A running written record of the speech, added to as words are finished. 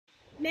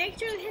Make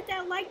sure to hit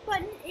that like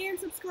button and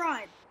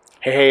subscribe.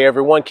 Hey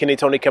everyone, Kenny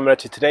Tony coming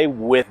at you today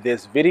with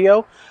this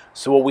video.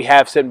 So what we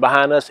have sitting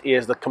behind us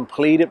is the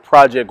completed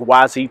project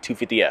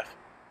YZ250F.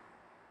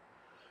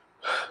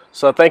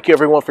 So thank you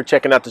everyone for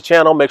checking out the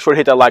channel. Make sure to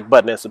hit that like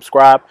button and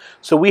subscribe.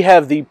 So we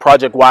have the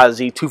project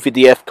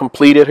YZ250F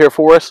completed here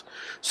for us.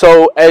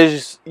 So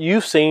as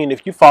you've seen,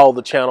 if you follow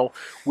the channel,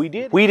 we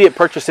did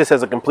purchase this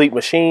as a complete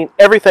machine.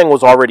 Everything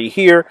was already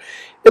here.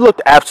 It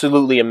looked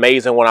absolutely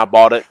amazing when I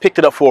bought it. Picked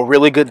it up for a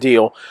really good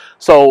deal.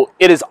 So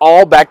it is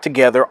all back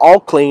together, all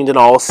cleaned and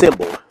all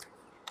assembled.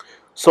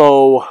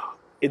 So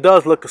it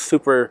does look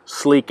super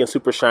sleek and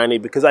super shiny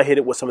because I hit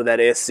it with some of that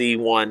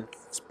SC1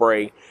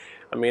 spray.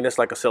 I mean, it's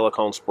like a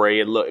silicone spray.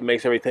 It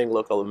makes everything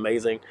look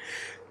amazing.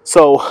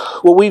 So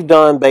what we've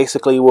done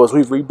basically was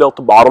we've rebuilt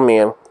the bottom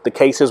end. The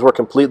cases were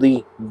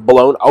completely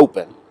blown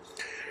open.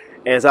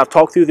 As I've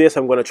talked through this,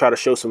 I'm going to try to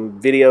show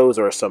some videos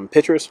or some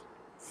pictures.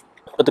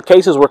 But the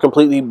cases were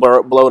completely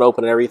blown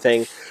open and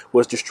everything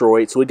was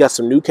destroyed. So we got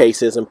some new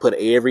cases and put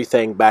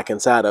everything back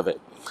inside of it.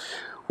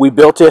 We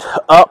built it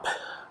up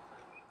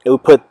and we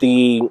put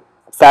the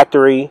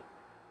factory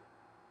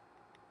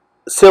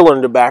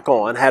cylinder back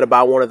on. Had to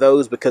buy one of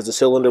those because the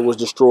cylinder was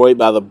destroyed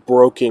by the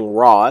broken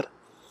rod.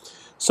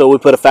 So we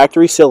put a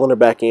factory cylinder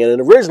back in,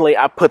 and originally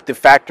I put the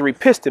factory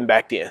piston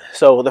back in.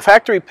 So the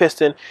factory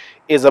piston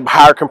is a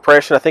higher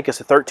compression. I think it's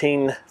a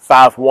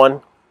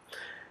 1351,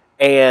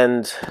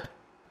 and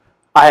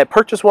I had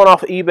purchased one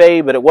off of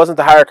eBay, but it wasn't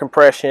the higher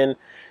compression.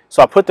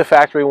 So I put the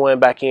factory one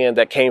back in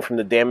that came from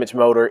the damaged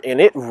motor,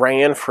 and it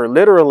ran for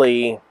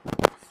literally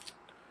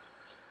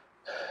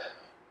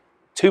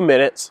 2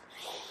 minutes.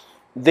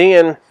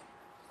 Then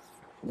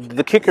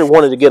the kicker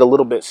wanted to get a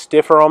little bit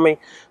stiffer on me,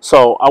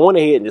 so I went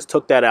ahead and just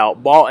took that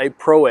out. Bought a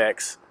Pro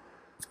X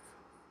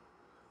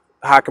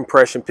high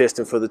compression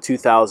piston for the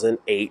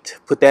 2008.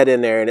 Put that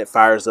in there and it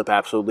fires up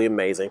absolutely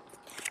amazing.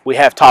 We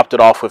have topped it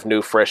off with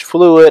new fresh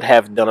fluid,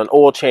 have done an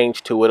oil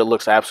change to it. It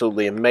looks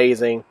absolutely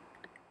amazing.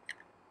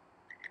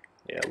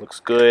 Yeah, it looks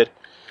good.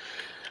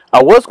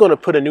 I was going to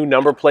put a new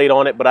number plate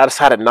on it, but I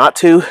decided not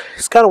to.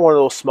 It's kind of one of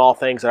those small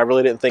things that I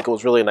really didn't think it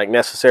was really like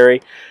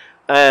necessary.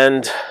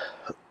 And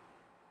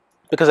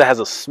because it has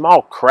a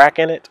small crack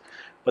in it,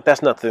 but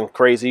that's nothing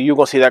crazy. You're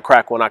going to see that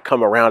crack when I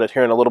come around it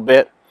here in a little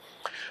bit.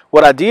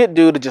 What I did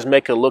do to just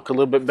make it look a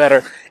little bit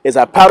better is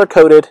I powder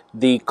coated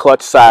the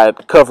clutch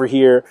side cover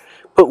here,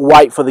 put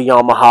white for the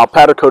Yamaha,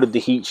 powder coated the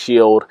heat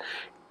shield.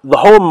 The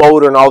whole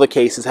motor and all the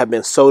cases have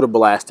been soda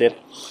blasted.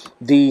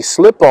 The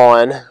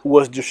slip-on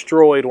was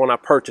destroyed when I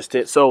purchased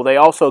it, so they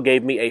also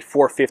gave me a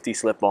 450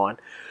 slip-on.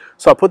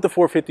 So I put the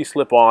 450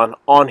 slip-on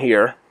on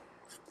here,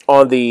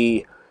 on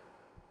the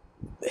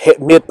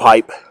mid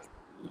pipe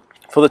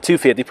for the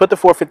 250. Put the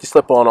 450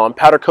 slip-on on,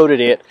 powder coated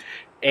it,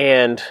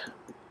 and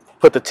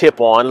put the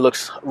tip on. It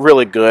looks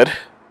really good.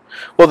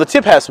 Well, the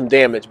tip has some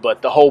damage,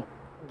 but the whole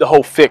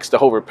fix, the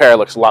whole repair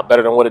looks a lot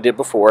better than what it did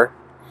before.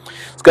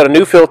 It's got a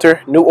new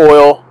filter, new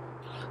oil.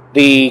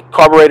 The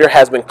carburetor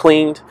has been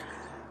cleaned,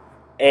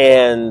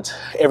 and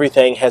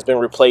everything has been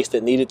replaced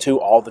that needed to.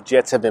 All the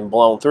jets have been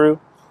blown through.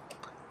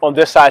 On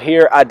this side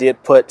here, I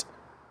did put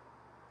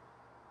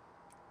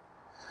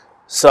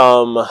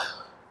some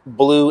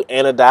blue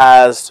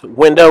anodized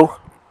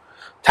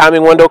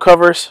timing window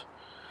covers.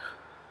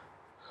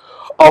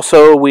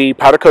 Also, we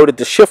powder coated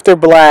the shifter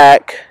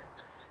black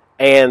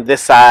and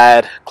this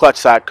side clutch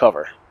side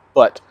cover.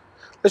 But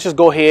let's just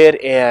go ahead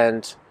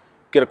and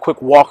get a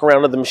quick walk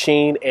around of the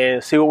machine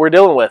and see what we're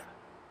dealing with.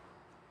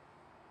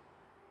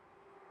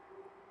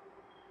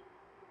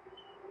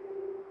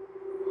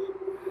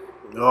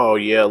 Oh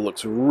yeah, it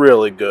looks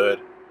really good.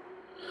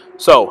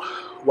 So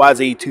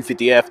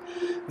YZ250F,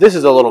 this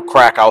is a little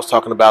crack I was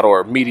talking about,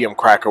 or medium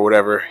crack or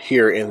whatever,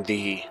 here in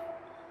the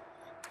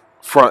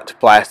front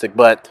plastic,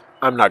 but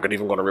I'm not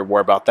even going to worry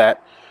about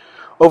that.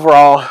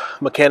 Overall,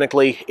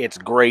 mechanically, it's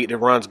great. It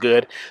runs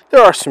good.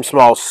 There are some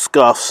small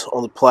scuffs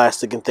on the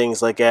plastic and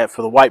things like that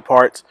for the white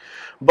parts,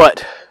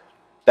 but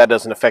that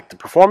doesn't affect the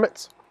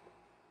performance.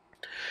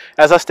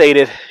 As I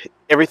stated,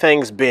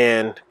 everything's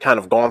been kind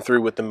of gone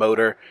through with the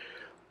motor.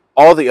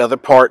 All the other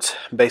parts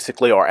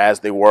basically are as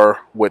they were,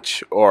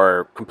 which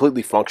are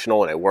completely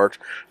functional and it works.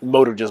 The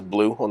motor just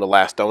blew on the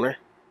last owner.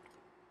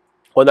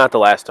 Well, not the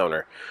last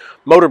owner.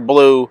 Motor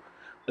blew.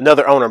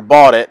 Another owner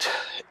bought it,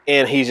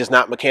 and he's just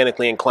not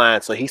mechanically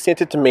inclined. So he sent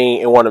it to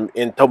me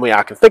and told me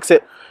I can fix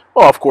it.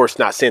 Well, of course,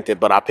 not sent it,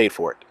 but I paid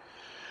for it.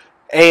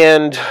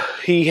 And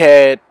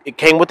it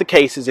came with the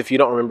cases, if you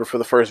don't remember, for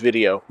the first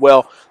video.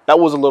 Well, that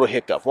was a little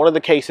hiccup. One of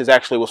the cases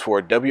actually was for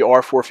a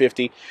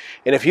WR450.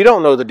 And if you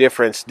don't know the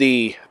difference,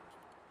 the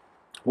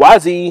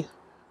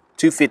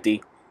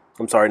YZ250,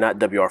 I'm sorry, not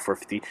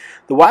WR450,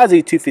 the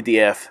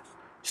YZ250F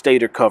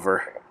stator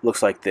cover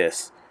looks like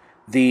this.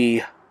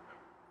 The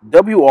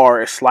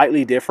WR is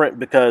slightly different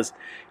because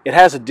it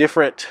has a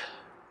different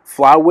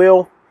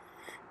flywheel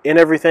and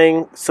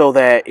everything so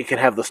that it can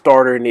have the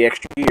starter and the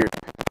extra gears.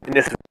 And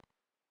this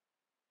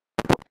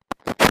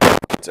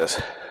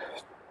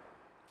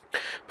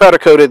powder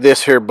coated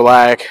this here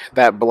black.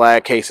 That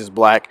black case is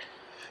black.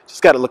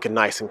 Just got it looking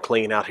nice and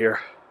clean out here.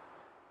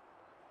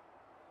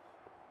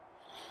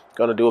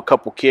 Gonna do a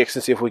couple kicks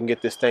and see if we can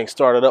get this thing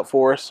started up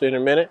for us in a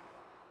minute.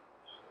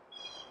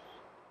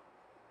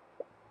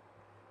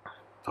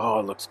 Oh,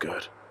 it looks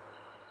good.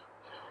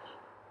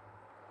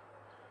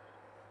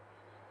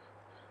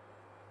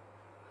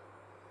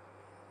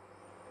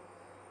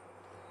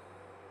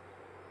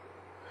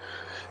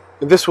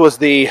 This was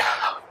the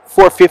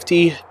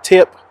 450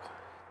 tip.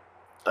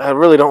 I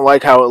really don't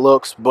like how it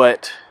looks,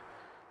 but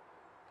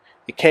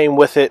it came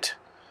with it.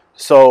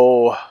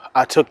 So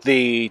I took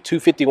the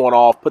 251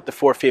 off, put the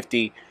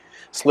 450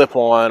 slip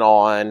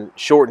on,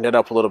 shortened it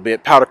up a little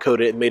bit, powder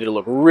coated it, and made it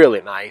look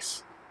really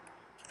nice.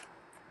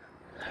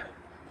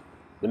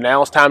 But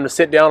now it's time to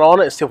sit down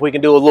on it and see if we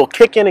can do a little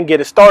kick in and get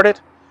it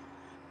started.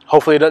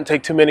 Hopefully it doesn't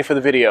take too many for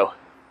the video.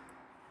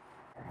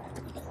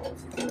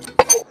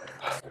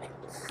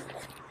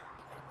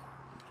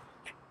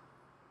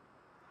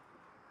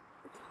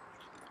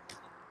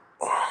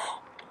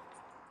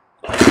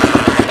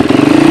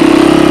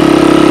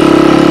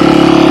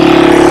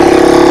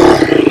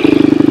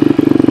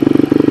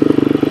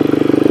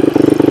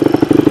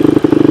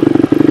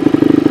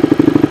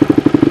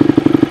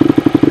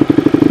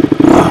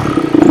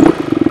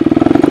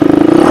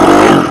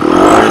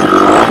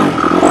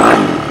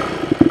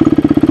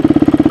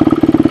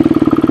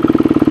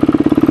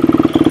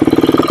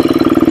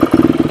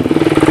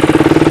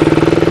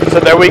 So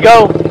there we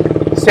go.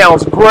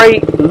 Sounds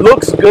great.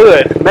 Looks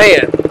good.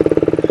 Man.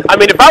 I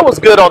mean, if I was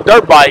good on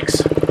dirt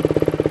bikes,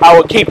 I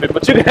would keep it.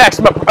 But you can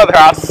ask my brother,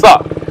 I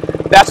suck.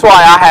 That's why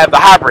I have the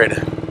hybrid.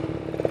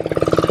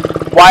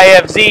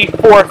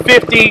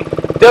 YZ250F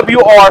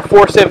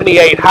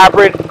WR478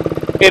 hybrid.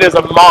 It is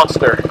a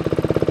monster.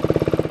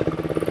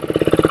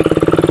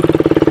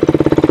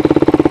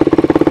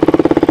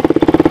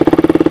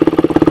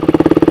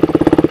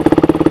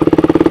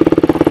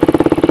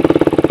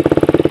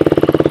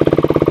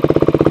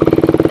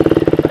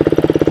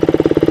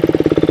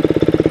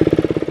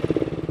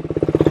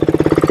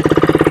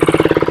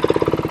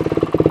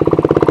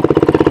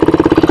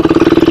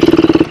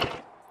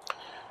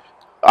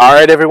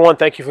 Alright everyone,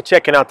 thank you for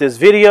checking out this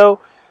video.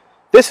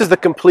 This is the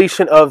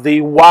completion of the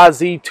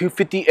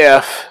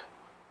YZ250F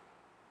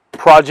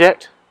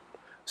project.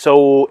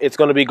 So it's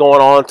going to be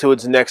going on to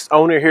its next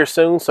owner here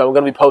soon. So I'm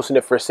going to be posting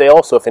it for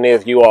sale. So if any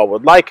of you all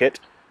would like it,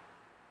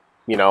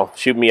 you know,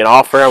 shoot me an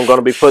offer. I'm going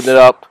to be putting it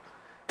up.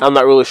 I'm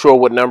not really sure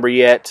what number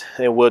yet,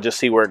 and we'll just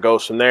see where it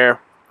goes from there.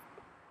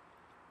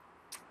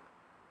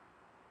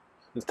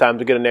 It's time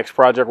to get the next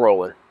project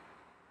rolling.